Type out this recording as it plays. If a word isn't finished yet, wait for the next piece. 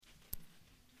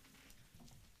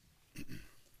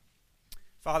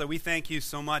Father, we thank you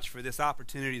so much for this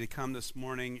opportunity to come this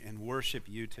morning and worship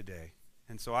you today.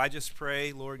 And so I just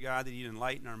pray, Lord God, that you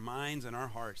enlighten our minds and our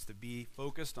hearts to be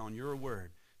focused on your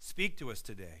word. Speak to us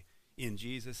today. In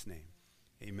Jesus' name,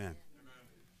 amen.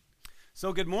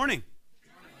 So good morning.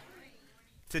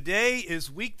 Today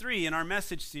is week 3 in our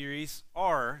message series,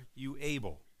 Are You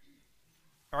Able?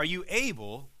 Are you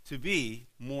able to be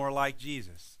more like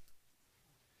Jesus?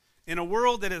 In a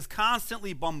world that is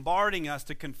constantly bombarding us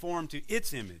to conform to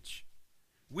its image,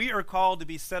 we are called to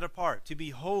be set apart, to be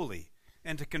holy,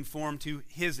 and to conform to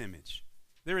his image.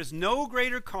 There is no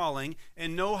greater calling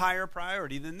and no higher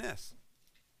priority than this.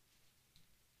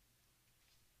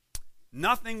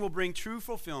 Nothing will bring true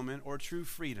fulfillment or true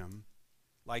freedom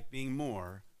like being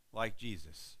more like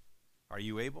Jesus. Are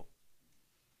you able?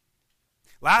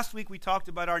 Last week we talked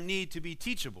about our need to be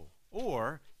teachable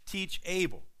or teach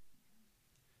able.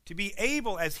 To be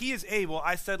able as he is able,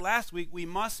 I said last week, we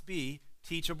must be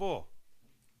teachable.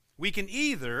 We can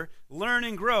either learn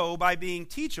and grow by being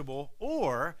teachable,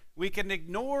 or we can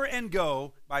ignore and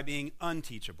go by being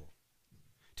unteachable.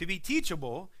 To be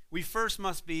teachable, we first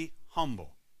must be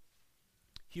humble.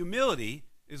 Humility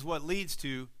is what leads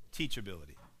to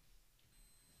teachability.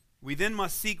 We then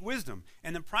must seek wisdom,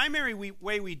 and the primary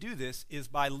way we do this is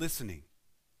by listening.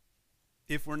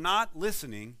 If we're not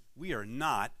listening, we are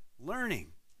not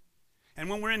learning. And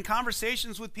when we're in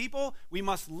conversations with people, we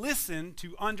must listen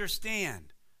to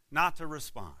understand, not to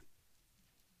respond.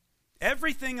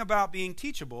 Everything about being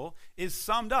teachable is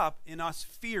summed up in us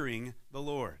fearing the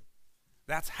Lord.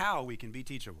 That's how we can be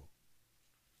teachable.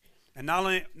 And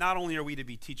not only are we to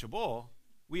be teachable,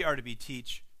 we are to be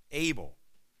teach-able,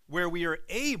 where we are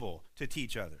able to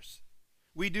teach others.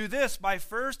 We do this by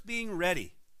first being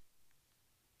ready,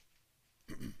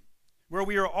 where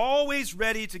we are always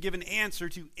ready to give an answer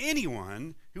to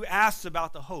anyone who asks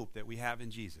about the hope that we have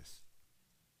in Jesus.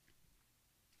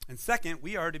 And second,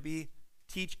 we are to be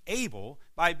teach-able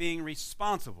by being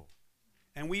responsible.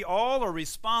 And we all are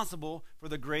responsible for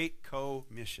the Great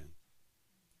Co-Mission.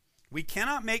 We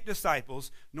cannot make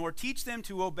disciples nor teach them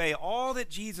to obey all that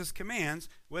Jesus commands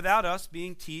without us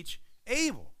being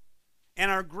teach-able. And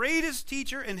our greatest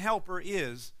teacher and helper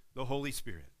is the Holy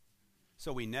Spirit.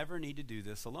 So we never need to do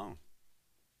this alone.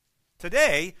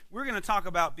 Today, we're going to talk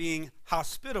about being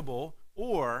hospitable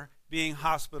or being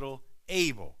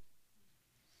hospital-able.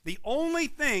 The only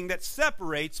thing that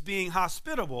separates being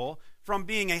hospitable from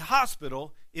being a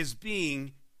hospital is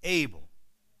being able.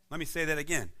 Let me say that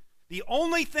again. The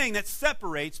only thing that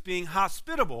separates being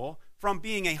hospitable from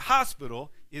being a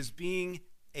hospital is being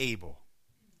able.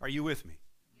 Are you with me?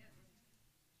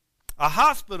 A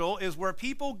hospital is where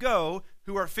people go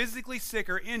who are physically sick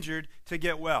or injured to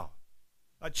get well.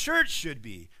 A church should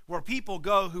be where people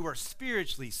go who are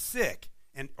spiritually sick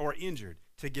or injured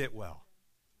to get well.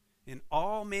 And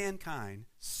all mankind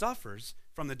suffers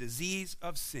from the disease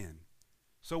of sin.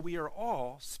 So we are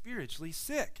all spiritually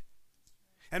sick.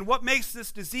 And what makes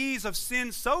this disease of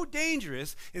sin so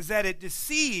dangerous is that it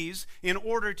deceives in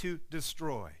order to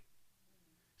destroy.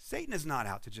 Satan is not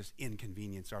out to just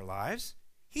inconvenience our lives.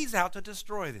 He's out to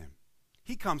destroy them.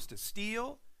 He comes to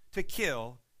steal, to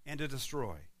kill, and to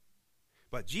destroy.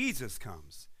 But Jesus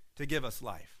comes to give us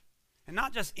life. And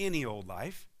not just any old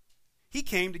life. He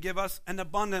came to give us an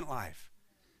abundant life.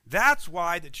 That's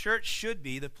why the church should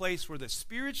be the place where the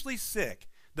spiritually sick,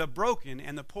 the broken,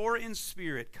 and the poor in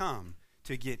spirit come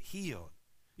to get healed.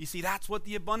 You see, that's what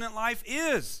the abundant life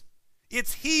is.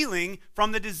 It's healing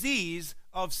from the disease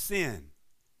of sin.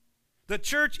 The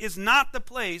church is not the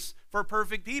place for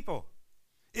perfect people.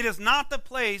 It is not the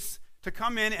place to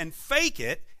come in and fake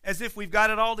it as if we've got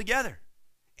it all together.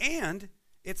 And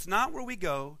it's not where we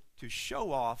go to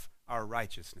show off our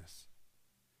righteousness.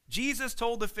 Jesus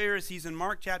told the Pharisees in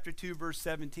Mark chapter 2, verse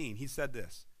 17, he said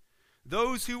this,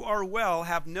 "Those who are well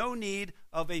have no need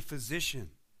of a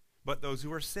physician, but those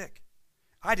who are sick.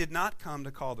 I did not come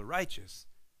to call the righteous,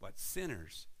 but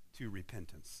sinners to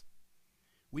repentance."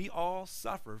 We all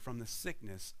suffer from the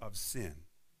sickness of sin,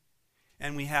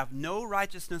 and we have no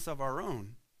righteousness of our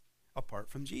own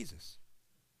apart from Jesus.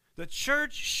 The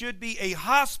church should be a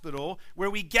hospital where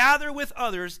we gather with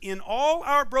others in all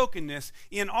our brokenness,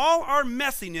 in all our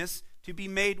messiness, to be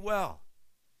made well.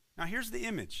 Now here's the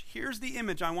image. Here's the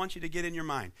image I want you to get in your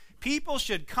mind. People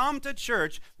should come to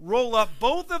church, roll up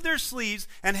both of their sleeves,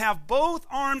 and have both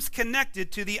arms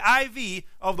connected to the IV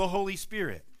of the Holy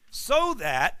Spirit, so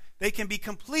that they can be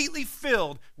completely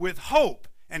filled with hope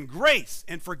and grace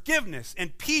and forgiveness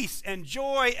and peace and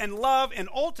joy and love and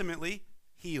ultimately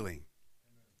healing.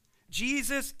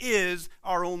 Jesus is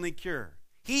our only cure.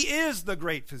 He is the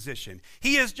great physician.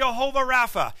 He is Jehovah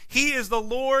Rapha. He is the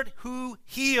Lord who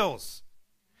heals.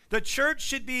 The church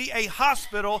should be a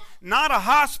hospital, not a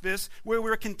hospice, where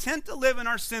we're content to live in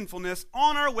our sinfulness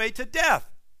on our way to death.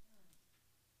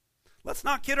 Let's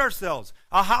not kid ourselves.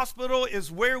 A hospital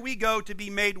is where we go to be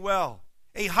made well.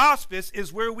 A hospice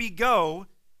is where we go,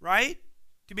 right,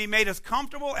 to be made as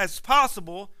comfortable as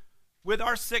possible with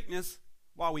our sickness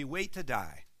while we wait to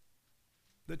die.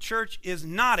 The church is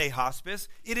not a hospice.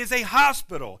 It is a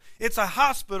hospital. It's a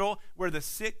hospital where the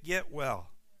sick get well.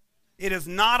 It is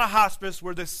not a hospice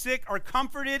where the sick are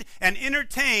comforted and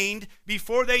entertained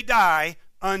before they die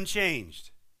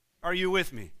unchanged. Are you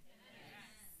with me?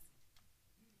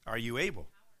 Are you able?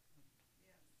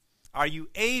 Are you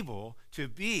able to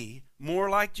be more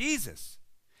like Jesus?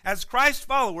 As Christ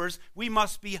followers, we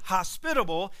must be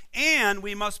hospitable and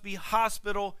we must be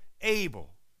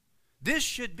hospital-able. This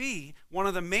should be one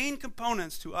of the main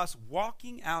components to us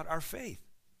walking out our faith.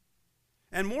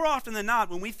 And more often than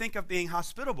not, when we think of being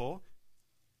hospitable,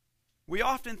 we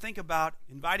often think about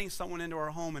inviting someone into our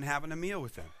home and having a meal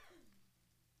with them.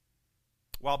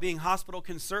 While being hospitable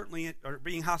can certainly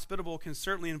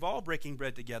involve breaking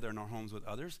bread together in our homes with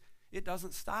others, it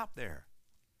doesn't stop there.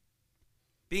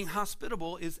 Being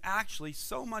hospitable is actually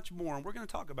so much more, and we're going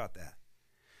to talk about that.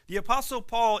 The Apostle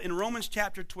Paul in Romans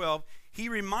chapter 12, he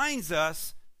reminds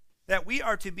us that we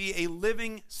are to be a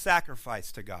living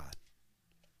sacrifice to God.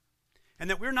 And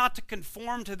that we're not to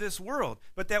conform to this world,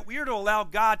 but that we are to allow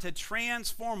God to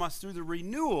transform us through the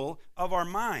renewal of our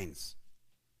minds.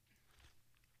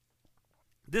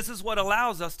 This is what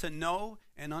allows us to know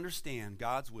and understand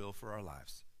God's will for our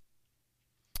lives.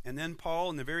 And then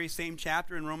Paul, in the very same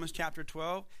chapter, in Romans chapter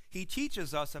 12, he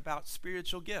teaches us about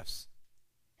spiritual gifts.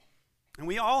 And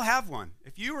we all have one.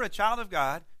 If you are a child of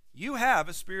God, you have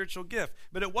a spiritual gift.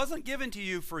 But it wasn't given to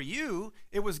you for you.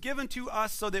 It was given to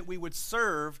us so that we would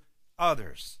serve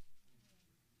others.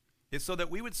 It's so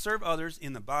that we would serve others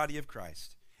in the body of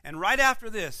Christ. And right after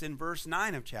this, in verse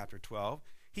 9 of chapter 12,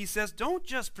 he says, don't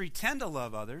just pretend to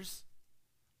love others.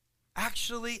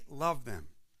 Actually love them.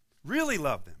 Really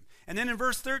love them. And then in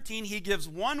verse 13, he gives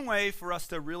one way for us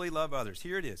to really love others.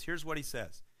 Here it is. Here's what he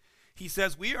says. He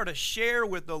says, we are to share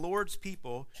with the Lord's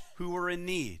people who are in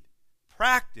need.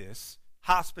 Practice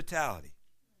hospitality.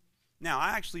 Now, I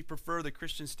actually prefer the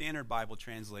Christian Standard Bible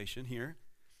translation here.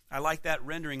 I like that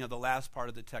rendering of the last part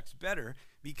of the text better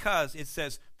because it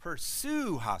says,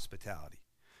 pursue hospitality.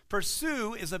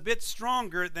 Pursue is a bit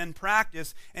stronger than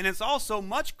practice, and it's also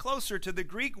much closer to the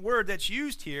Greek word that's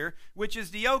used here, which is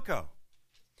dioko.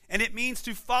 And it means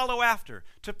to follow after,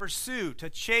 to pursue, to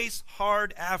chase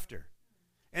hard after.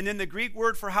 And then the Greek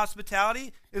word for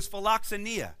hospitality is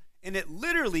philoxenia, and it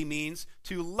literally means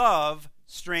to love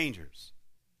strangers.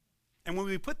 And when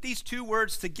we put these two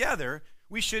words together,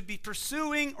 we should be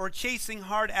pursuing or chasing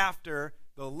hard after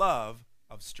the love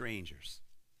of strangers.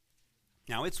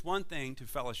 Now, it's one thing to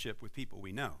fellowship with people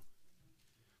we know.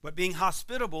 But being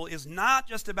hospitable is not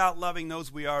just about loving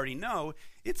those we already know.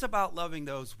 It's about loving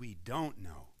those we don't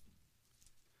know.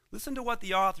 Listen to what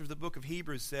the author of the book of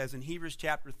Hebrews says in Hebrews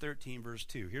chapter 13, verse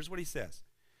 2. Here's what he says.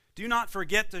 Do not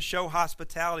forget to show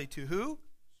hospitality to who?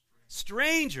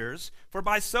 Strangers, for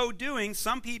by so doing,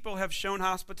 some people have shown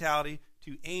hospitality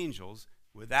to angels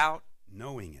without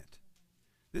knowing it.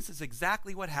 This is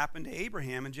exactly what happened to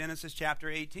Abraham in Genesis chapter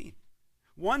 18.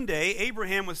 One day,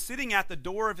 Abraham was sitting at the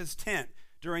door of his tent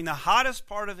during the hottest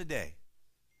part of the day.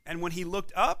 And when he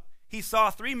looked up, he saw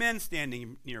 3 men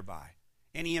standing nearby.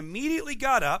 And he immediately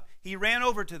got up, he ran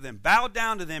over to them, bowed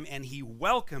down to them, and he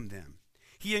welcomed them.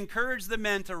 He encouraged the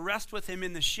men to rest with him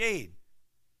in the shade.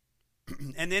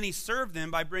 And then he served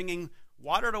them by bringing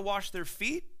water to wash their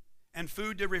feet and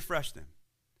food to refresh them.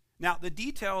 Now, the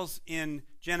details in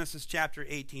Genesis chapter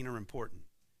 18 are important.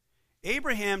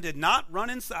 Abraham did not run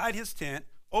inside his tent,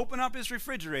 open up his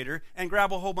refrigerator, and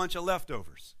grab a whole bunch of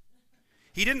leftovers.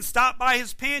 He didn't stop by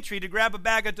his pantry to grab a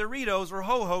bag of Doritos or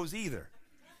Ho-Hos either.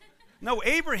 No,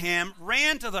 Abraham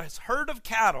ran to the herd of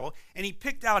cattle, and he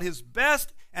picked out his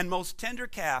best and most tender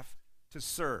calf to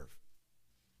serve.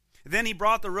 Then he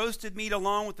brought the roasted meat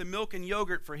along with the milk and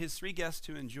yogurt for his 3 guests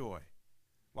to enjoy.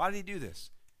 Why did he do this?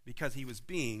 Because he was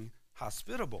being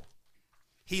hospitable.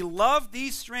 He loved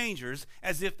these strangers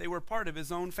as if they were part of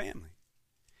his own family.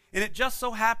 And it just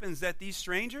so happens that these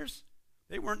strangers,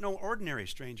 they weren't no ordinary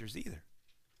strangers either.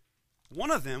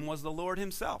 One of them was the Lord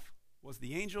himself, was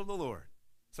the angel of the Lord.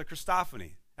 It's a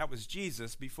Christophany. That was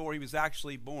Jesus before he was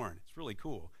actually born. It's really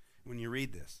cool when you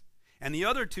read this. And the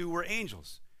other 2 were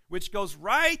angels. which goes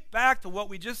right back to what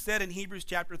we just said in Hebrews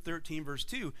chapter 13, verse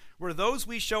 2, where those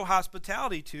we show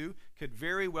hospitality to could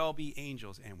very well be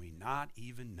angels, and we not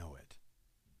even know it.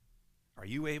 Are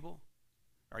you able?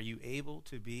 Are you able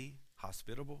to be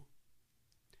hospitable?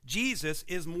 Jesus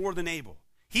is more than able.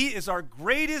 He is our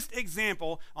greatest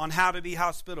example on how to be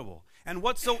hospitable. And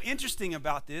what's so interesting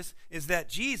about this is that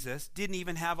Jesus didn't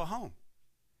even have a home.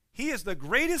 He is the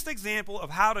greatest example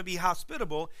of how to be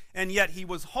hospitable, and yet he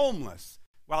was homeless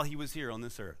while he was here on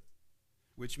this earth,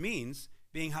 which means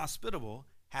being hospitable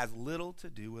has little to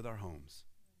do with our homes.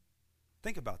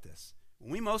 Think about this.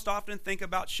 When we most often think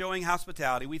about showing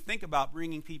hospitality, we think about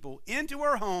bringing people into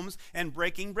our homes and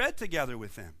breaking bread together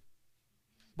with them.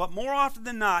 But more often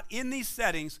than not, in these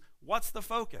settings, what's the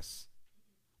focus?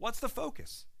 What's the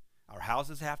focus? Our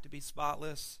houses have to be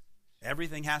spotless.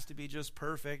 Everything has to be just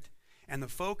perfect. And the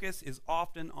focus is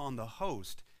often on the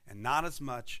host and not as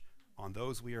much on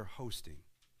those we are hosting.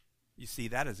 You see,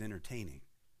 that is entertaining.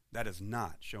 That is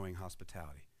not showing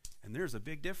hospitality. And there's a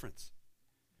big difference.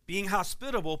 Being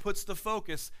hospitable puts the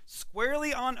focus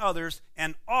squarely on others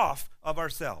and off of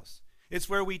ourselves. It's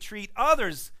where we treat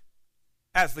others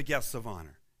as the guests of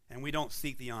honor, and we don't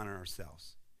seek the honor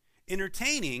ourselves.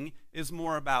 Entertaining is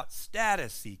more about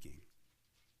status seeking.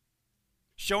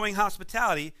 Showing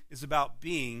hospitality is about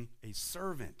being a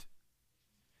servant.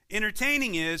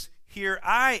 Entertaining is, here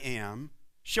I am.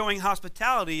 Showing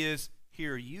hospitality is,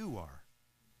 here you are.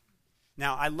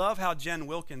 Now, I love how Jen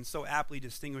Wilkins so aptly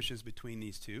distinguishes between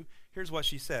these two. Here's what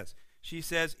she says. She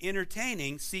says,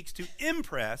 entertaining seeks to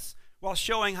impress, while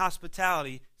showing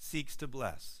hospitality seeks to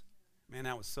bless. Man,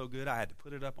 that was so good, I had to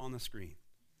put it up on the screen.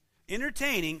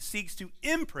 Entertaining seeks to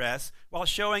impress, while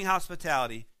showing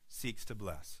hospitality seeks to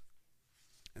bless.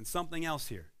 And something else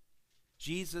here.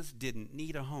 Jesus didn't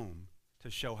need a home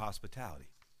to show hospitality,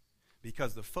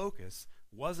 because the focus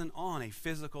wasn't on a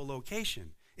physical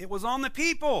location. It was on the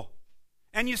people.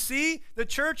 And you see, the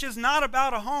church is not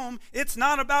about a home. It's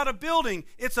not about a building.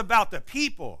 It's about the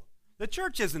people. The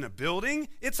church isn't a building.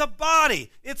 It's a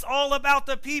body. It's all about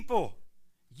the people.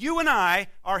 You and I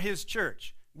are his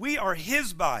church. We are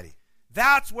his body.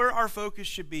 That's where our focus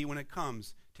should be when it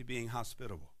comes to being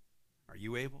hospitable. Are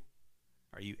you able?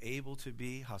 Are you able to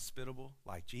be hospitable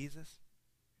like Jesus?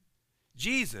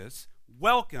 Jesus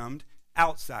welcomed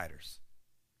outsiders.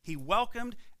 He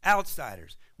welcomed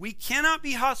outsiders. We cannot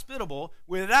be hospitable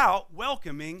without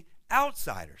welcoming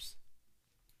outsiders.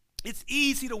 It's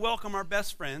easy to welcome our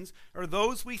best friends or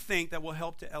those we think that will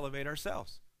help to elevate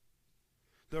ourselves.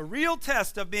 The real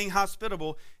test of being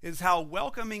hospitable is how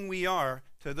welcoming we are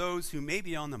to those who may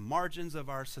be on the margins of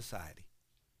our society.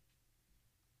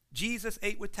 Jesus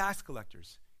ate with tax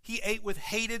collectors. He ate with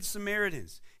hated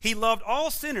Samaritans. He loved all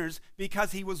sinners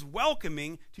because he was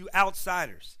welcoming to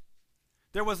outsiders.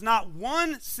 There was not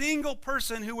one single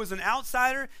person who was an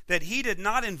outsider that he did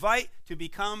not invite to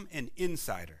become an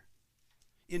insider.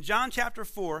 In John chapter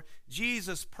 4,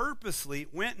 Jesus purposely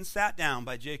went and sat down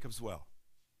by Jacob's well.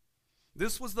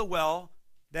 This was the well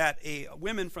that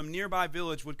women from nearby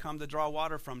village would come to draw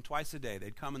water from twice a day.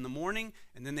 They'd come in the morning,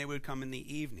 and then they would come in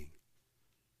the evening.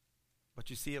 But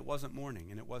you see, it wasn't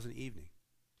morning, and it wasn't evening.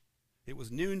 It was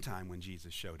noontime when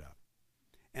Jesus showed up.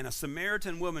 And a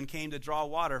Samaritan woman came to draw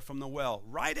water from the well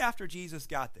right after Jesus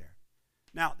got there.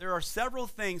 Now, there are several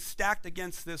things stacked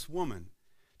against this woman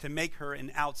to make her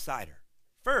an outsider.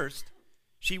 First,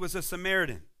 she was a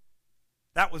Samaritan.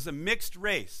 That was a mixed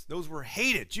race. Those were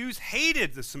hated. Jews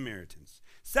hated the Samaritans.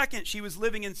 Second, she was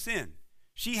living in sin.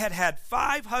 She had had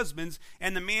 5 husbands,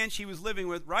 and the man she was living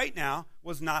with right now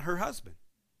was not her husband.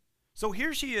 So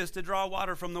here she is to draw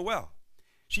water from the well.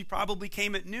 She probably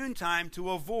came at noontime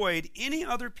to avoid any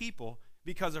other people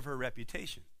because of her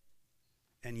reputation.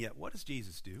 And yet, what does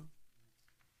Jesus do?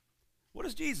 What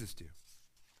does Jesus do?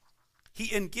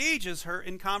 He engages her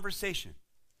in conversation.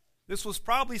 This was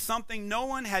probably something no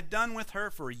one had done with her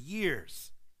for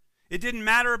years. It didn't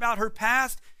matter about her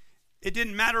past. It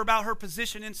didn't matter about her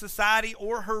position in society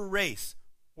or her race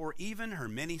or even her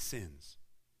many sins.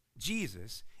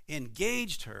 Jesus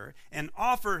engaged her and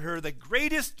offered her the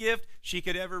greatest gift she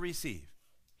could ever receive,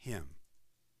 him.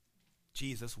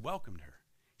 Jesus welcomed her.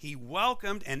 He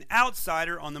welcomed an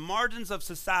outsider on the margins of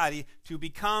society to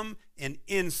become an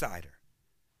insider.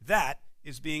 That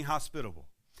is being hospitable.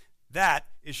 That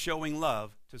is showing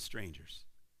love to strangers.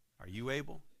 Are you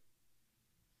able?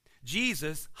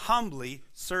 Jesus humbly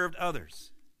served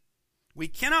others. We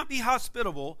cannot be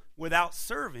hospitable without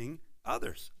serving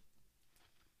others.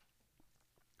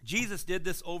 Jesus did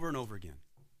this over and over again.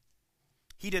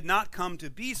 He did not come to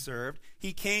be served.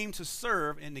 He came to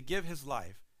serve and to give his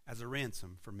life as a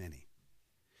ransom for many.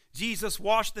 Jesus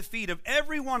washed the feet of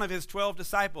every one of his 12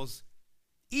 disciples,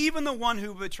 even the one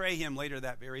who would betray him later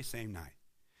that very same night.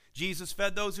 Jesus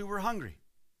fed those who were hungry.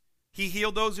 He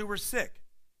healed those who were sick.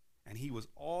 And he was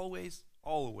always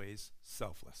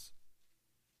selfless.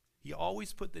 He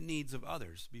always put the needs of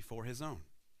others before his own.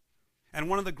 And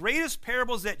one of the greatest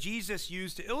parables that Jesus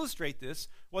used to illustrate this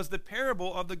was the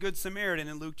parable of the Good Samaritan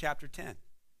in Luke chapter 10.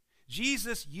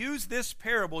 Jesus used this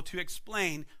parable to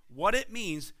explain what it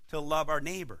means to love our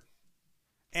neighbor.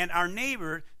 And our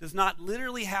neighbor does not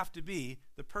literally have to be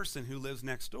the person who lives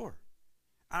next door.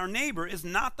 Our neighbor is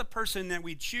not the person that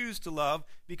we choose to love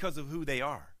because of who they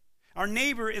are. Our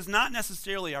neighbor is not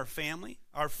necessarily our family,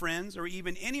 our friends, or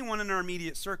even anyone in our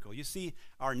immediate circle. You see,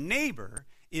 our neighbor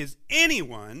is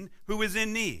anyone who is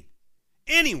in need.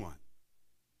 Anyone.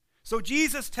 So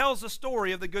Jesus tells the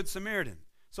story of the Good Samaritan.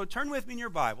 So turn with me in your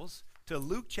Bibles to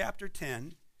Luke chapter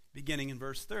 10, beginning in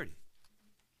verse 30.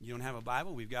 You don't have a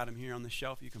Bible? We've got them here on the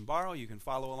shelf you can borrow. You can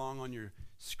follow along on your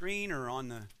screen or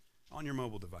on your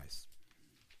mobile device.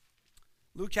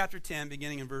 Luke chapter 10,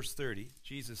 beginning in verse 30,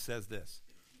 Jesus says this.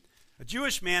 A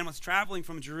Jewish man was traveling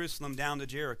from Jerusalem down to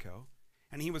Jericho,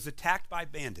 and he was attacked by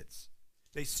bandits.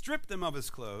 They stripped him of his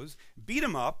clothes, beat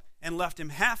him up, and left him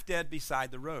half dead beside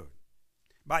the road.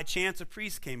 By chance, a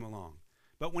priest came along.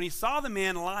 But when he saw the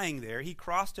man lying there, he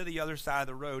crossed to the other side of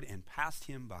the road and passed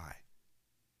him by.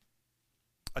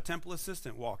 A temple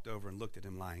assistant walked over and looked at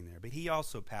him lying there, but he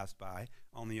also passed by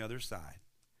on the other side.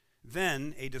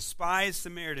 Then a despised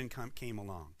Samaritan came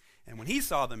along, and when he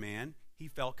saw the man, he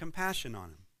felt compassion on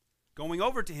him. Going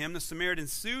over to him, the Samaritan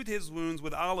soothed his wounds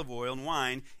with olive oil and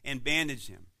wine and bandaged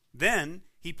him. Then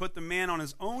he put the man on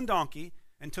his own donkey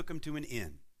and took him to an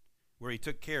inn, where he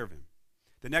took care of him.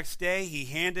 The next day he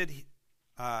handed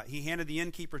the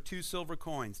innkeeper 2 silver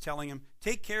coins, telling him,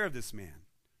 "Take care of this man.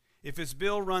 If his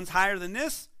bill runs higher than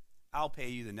this, I'll pay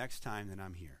you the next time that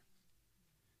I'm here."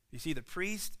 You see, the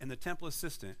priest and the temple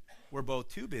assistant were both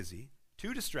too busy,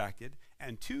 too distracted,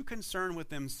 and too concerned with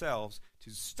themselves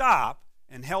to stop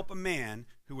and help a man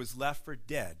who was left for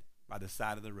dead by the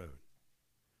side of the road.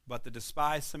 But the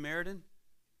despised Samaritan,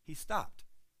 he stopped.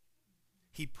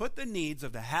 He put the needs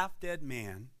of the half-dead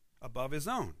man above his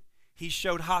own. He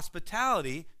showed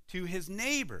hospitality to his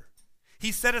neighbor.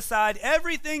 He set aside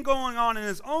everything going on in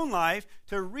his own life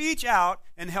to reach out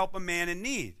and help a man in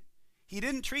need. He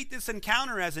didn't treat this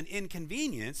encounter as an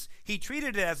inconvenience. He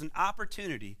treated it as an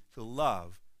opportunity to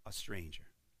love a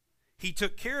stranger. He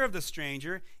took care of the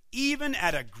stranger even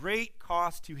at a great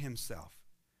cost to himself.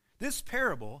 This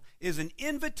parable is an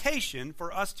invitation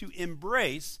for us to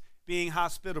embrace being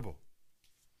hospitable.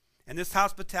 And this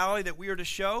hospitality that we are to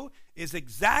show is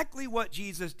exactly what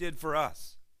Jesus did for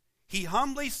us. He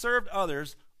humbly served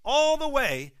others all the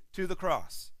way to the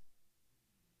cross.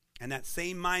 And that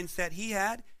same mindset he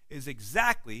had is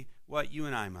exactly what you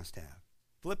and I must have.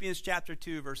 Philippians chapter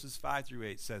 2, verses 5 through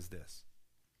 8 says this.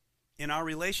 In our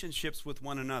relationships with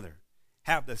one another,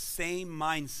 have the same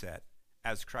mindset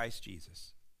as Christ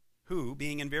Jesus, who,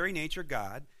 being in very nature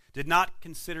God, did not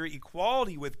consider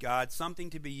equality with God something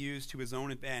to be used to his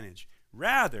own advantage.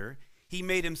 Rather, he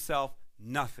made himself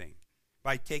nothing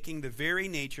by taking the very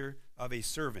nature of a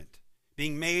servant.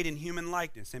 Being made in human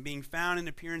likeness and being found in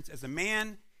appearance as a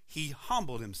man, he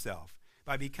humbled himself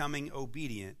by becoming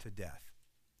obedient to death,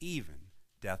 even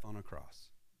death on a cross.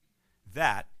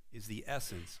 That is the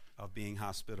essence of being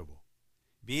hospitable.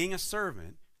 Being a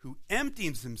servant who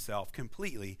empties himself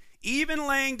completely, even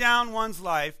laying down one's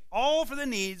life, all for the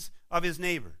needs of his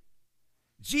neighbor.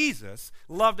 Jesus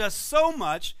loved us so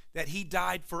much that he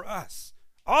died for us,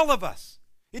 all of us.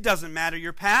 It doesn't matter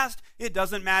your past. It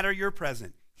doesn't matter your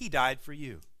present. He died for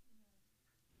you.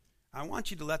 I want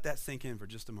you to let that sink in for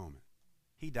just a moment.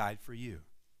 He died for you.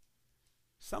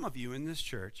 Some of you in this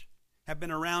church have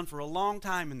been around for a long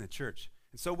time in the church.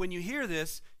 And so when you hear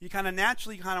this, you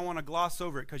naturally want to gloss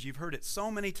over it because you've heard it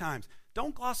so many times.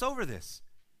 Don't gloss over this.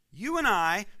 You and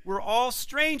I were all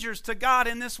strangers to God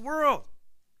in this world.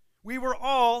 We were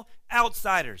all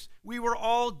outsiders. We were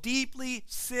all deeply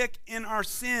sick in our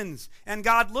sins. And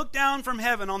God looked down from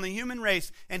heaven on the human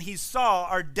race and he saw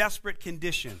our desperate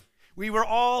condition. We were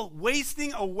all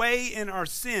wasting away in our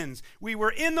sins. We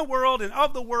were in the world and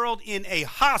of the world in a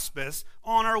hospice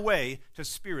on our way to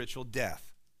spiritual death.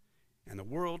 And the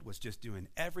world was just doing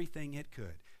everything it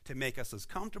could to make us as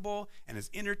comfortable and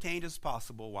as entertained as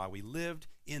possible while we lived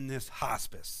in this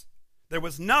hospice. There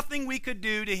was nothing we could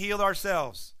do to heal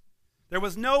ourselves. There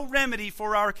was no remedy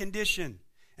for our condition.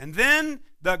 And then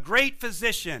the great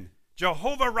physician,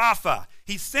 Jehovah Rapha,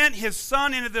 he sent his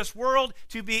son into this world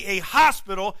to be a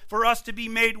hospital for us to be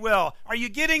made well. Are you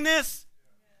getting this?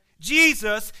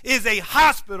 Jesus is a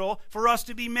hospital for us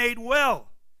to be made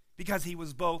well, because he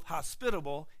was both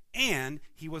hospitable and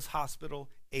he was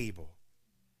hospital-able.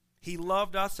 He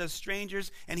loved us as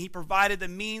strangers, and he provided the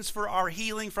means for our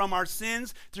healing from our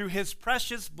sins through his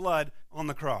precious blood on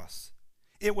the cross.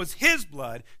 It was his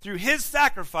blood, through his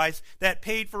sacrifice, that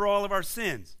paid for all of our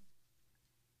sins.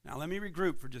 Now let me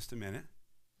regroup for just a minute,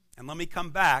 and let me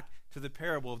come back to the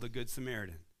parable of the Good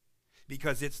Samaritan,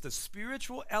 because it's the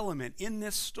spiritual element in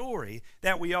this story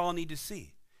that we all need to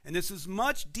see. And this is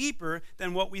much deeper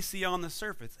than what we see on the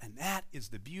surface, and that is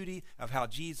the beauty of how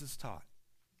Jesus taught.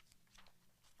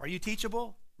 Are you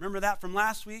teachable? Remember that from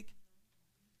last week?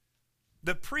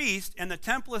 The priest and the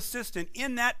temple assistant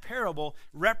in that parable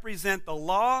represent the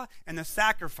law and the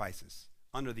sacrifices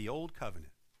under the old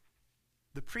covenant.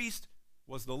 The priest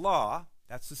was the law,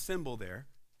 that's the symbol there.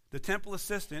 The temple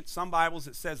assistant, some Bibles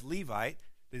it says Levite,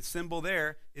 the symbol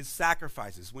there is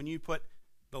sacrifices. When you put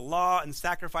the law and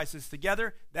sacrifices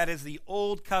together, that is the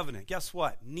old covenant. Guess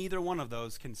what? Neither one of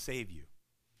those can save you.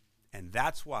 And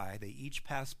that's why they each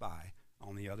pass by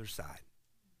on the other side.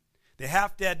 The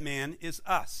half-dead man is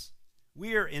us.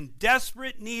 We are in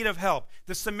desperate need of help.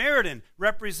 The Samaritan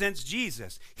represents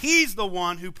Jesus. He's the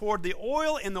one who poured the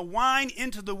oil and the wine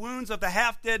into the wounds of the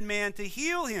half-dead man to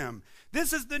heal him.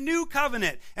 This is the new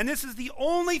covenant, and this is the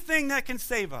only thing that can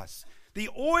save us. The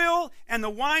oil and the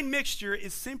wine mixture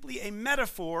is simply a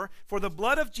metaphor for the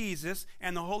blood of Jesus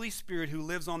and the Holy Spirit who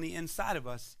lives on the inside of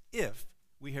us if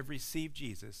we have received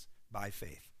Jesus by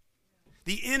faith.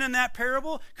 The inn in that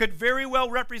parable could very well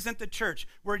represent the church,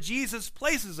 where Jesus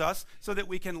places us so that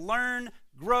we can learn,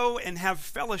 grow, and have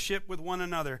fellowship with one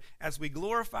another as we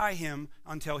glorify him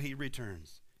until he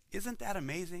returns. Isn't that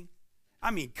amazing?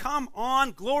 I mean, come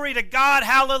on, glory to God,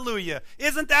 hallelujah.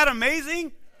 Isn't that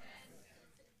amazing?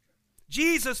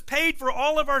 Jesus paid for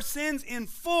all of our sins in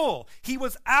full. He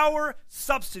was our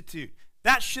substitute.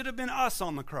 That should have been us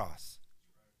on the cross.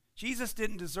 Jesus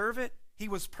didn't deserve it. He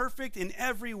was perfect in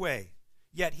every way.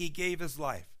 Yet he gave his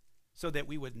life so that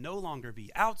we would no longer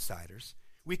be outsiders.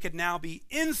 We could now be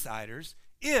insiders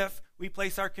if we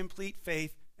place our complete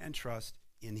faith and trust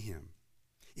in him.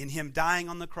 In him dying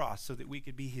on the cross so that we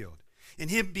could be healed. In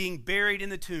him being buried in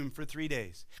the tomb for 3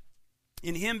 days.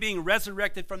 In him being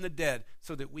resurrected from the dead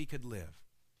so that we could live.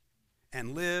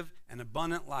 And live an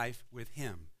abundant life with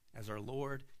him as our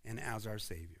Lord and as our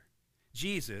Savior.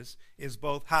 Jesus is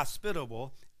both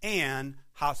hospitable and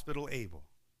hospital-able.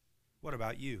 What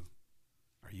about you?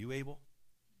 Are you able?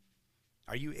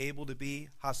 Are you able to be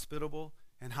hospitable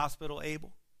and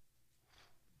hospital-able?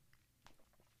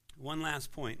 One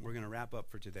last point, we're going to wrap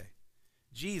up for today.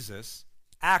 Jesus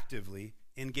actively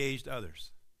engaged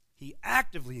others. He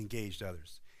actively engaged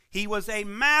others. He was a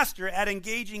master at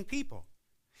engaging people.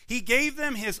 He gave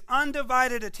them his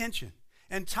undivided attention.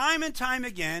 And time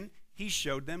again, he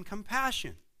showed them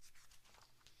compassion.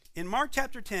 In Mark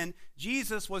chapter 10,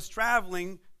 Jesus was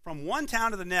traveling from one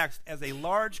town to the next as a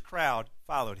large crowd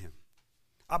followed him.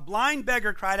 A blind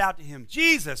beggar cried out to him,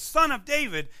 "Jesus, Son of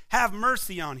David, have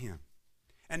mercy on him."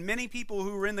 And many people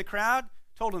who were in the crowd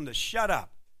told him to shut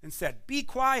up and said, "Be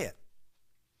quiet."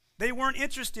 They weren't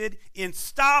interested in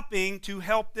stopping to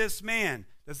help this man.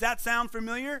 Does that sound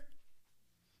familiar?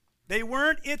 They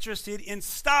weren't interested in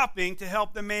stopping to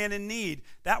help the man in need.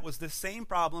 That was the same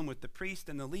problem with the priest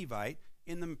and the Levite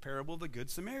in the parable of the Good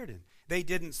Samaritan. They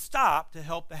didn't stop to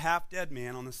help the half-dead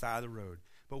man on the side of the road.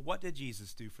 But what did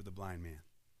Jesus do for the blind man?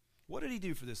 What did he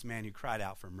do for this man who cried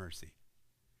out for mercy?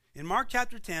 In Mark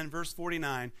chapter 10, verse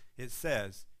 49, it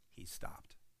says he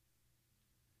stopped.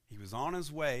 He was on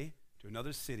his way to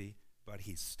another city, but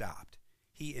he stopped.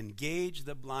 He engaged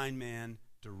the blind man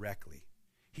directly.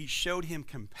 He showed him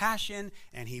compassion,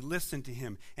 and he listened to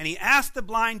him. And he asked the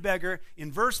blind beggar,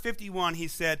 in verse 51, he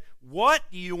said,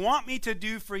 "What do you want me to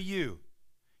do for you?"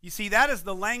 You see, that is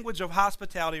the language of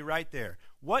hospitality right there.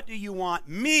 What do you want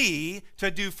me to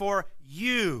do for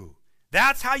you?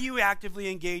 That's how you actively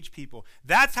engage people.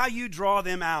 That's how you draw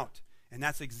them out. And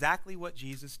that's exactly what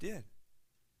Jesus did.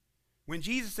 When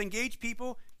Jesus engaged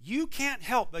people, you can't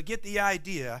help but get the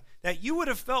idea that you would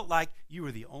have felt like you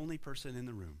were the only person in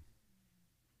the room.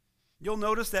 You'll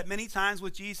notice that many times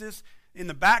with Jesus, in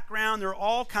the background, there are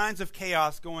all kinds of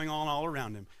chaos going on all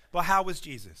around him. But how was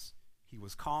Jesus? He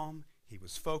was calm, he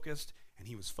was focused, and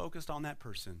he was focused on that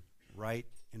person right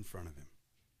in front of him.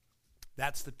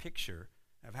 That's the picture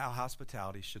of how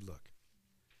hospitality should look.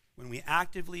 When we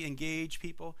actively engage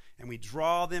people and we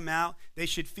draw them out, they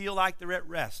should feel like they're at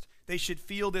rest. They should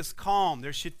feel this calm.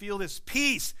 They should feel this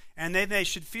peace. And then they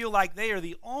should feel like they are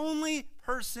the only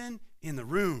person in the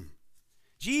room.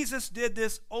 Jesus did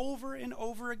this over and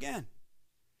over again.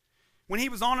 when he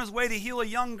was on his way to heal a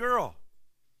young girl.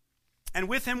 And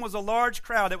with him was a large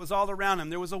crowd that was all around him.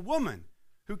 There was a woman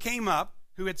who came up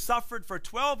who had suffered for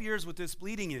 12 years with this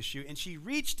bleeding issue, and she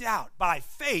reached out by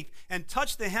faith and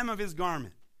touched the hem of his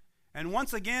garment. And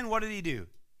once again, what did he do?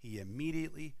 He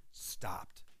immediately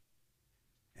stopped.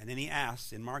 And then he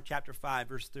asks, in Mark chapter 5,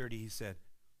 verse 30, he said,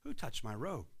 "Who touched my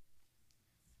robe?"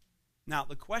 Now,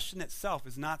 the question itself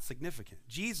is not significant.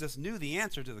 Jesus knew the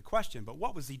answer to the question, but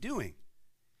what was he doing?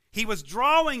 He was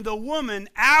drawing the woman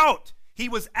out. He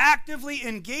was actively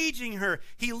engaging her.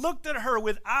 He looked at her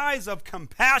with eyes of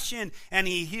compassion, and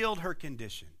he healed her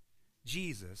condition.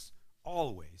 Jesus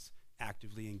always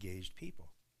actively engaged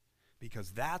people,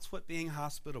 because that's what being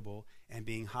hospitable and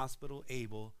being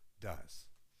hospital-able does.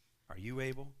 Are you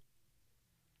able?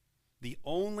 The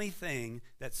only thing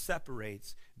that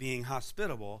separates being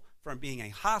hospitable from being a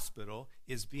hospital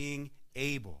is being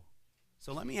able.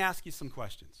 So let me ask you some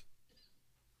questions.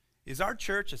 Is our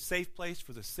church a safe place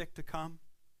for the sick to come?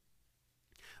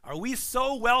 Are we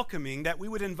so welcoming that we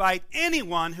would invite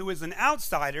anyone who is an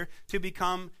outsider to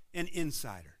become an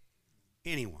insider?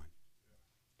 Anyone.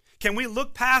 Can we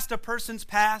look past a person's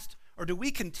past, or do we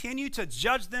continue to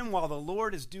judge them while the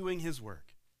Lord is doing his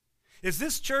work? Is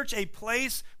this church a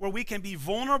place where we can be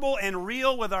vulnerable and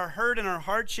real with our hurt and our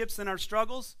hardships and our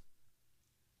struggles?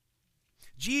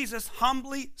 Jesus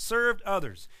humbly served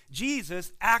others.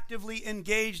 Jesus actively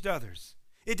engaged others.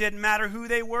 It didn't matter who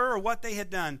they were or what they had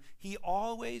done. He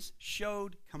always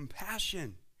showed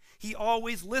compassion. He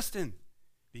always listened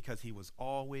because he was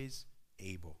always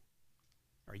able.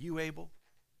 Are you able?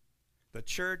 The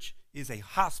church is a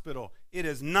hospital. It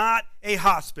is not a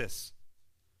hospice.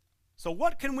 So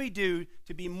what can we do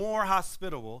to be more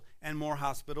hospitable and more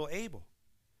hospital able?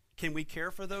 Can we care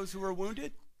for those who are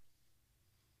wounded?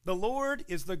 The Lord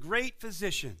is the great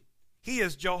physician. He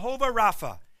is Jehovah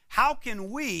Rapha. How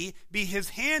can we be his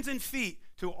hands and feet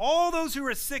to all those who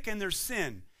are sick in their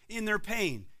sin, in their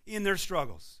pain, in their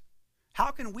struggles? How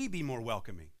can we be more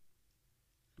welcoming?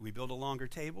 Do we build a longer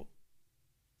table?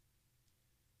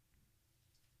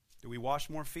 Do we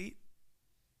wash more feet?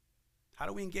 How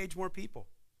do we engage more people?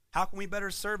 How can we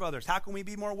better serve others? How can we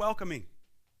be more welcoming?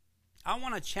 I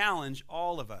want to challenge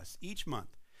all of us each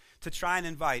month to try and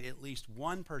invite at least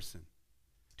one person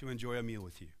to enjoy a meal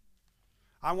with you.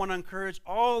 I want to encourage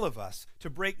all of us to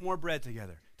break more bread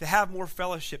together, to have more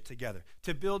fellowship together,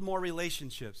 to build more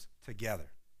relationships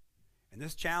together. And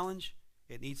this challenge,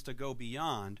 it needs to go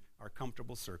beyond our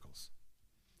comfortable circles.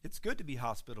 It's good to be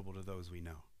hospitable to those we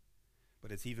know,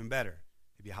 but it's even better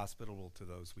to be hospitable to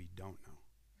those we don't know.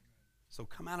 So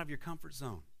come out of your comfort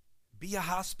zone. Be a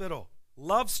hospital.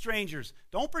 Love strangers.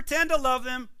 Don't pretend to love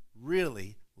them.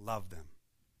 Really love them.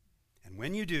 And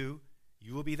when you do,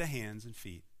 you will be the hands and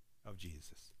feet of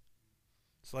Jesus.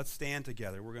 So let's stand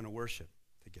together. We're going to worship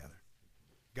together.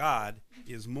 God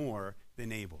is more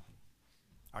than able.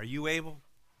 Are you able?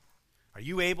 Are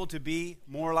you able to be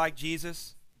more like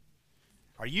Jesus?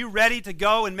 Are you ready to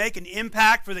go and make an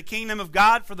impact for the kingdom of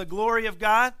God, for the glory of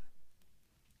God?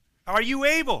 Are you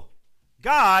able?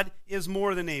 God is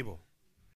more than able.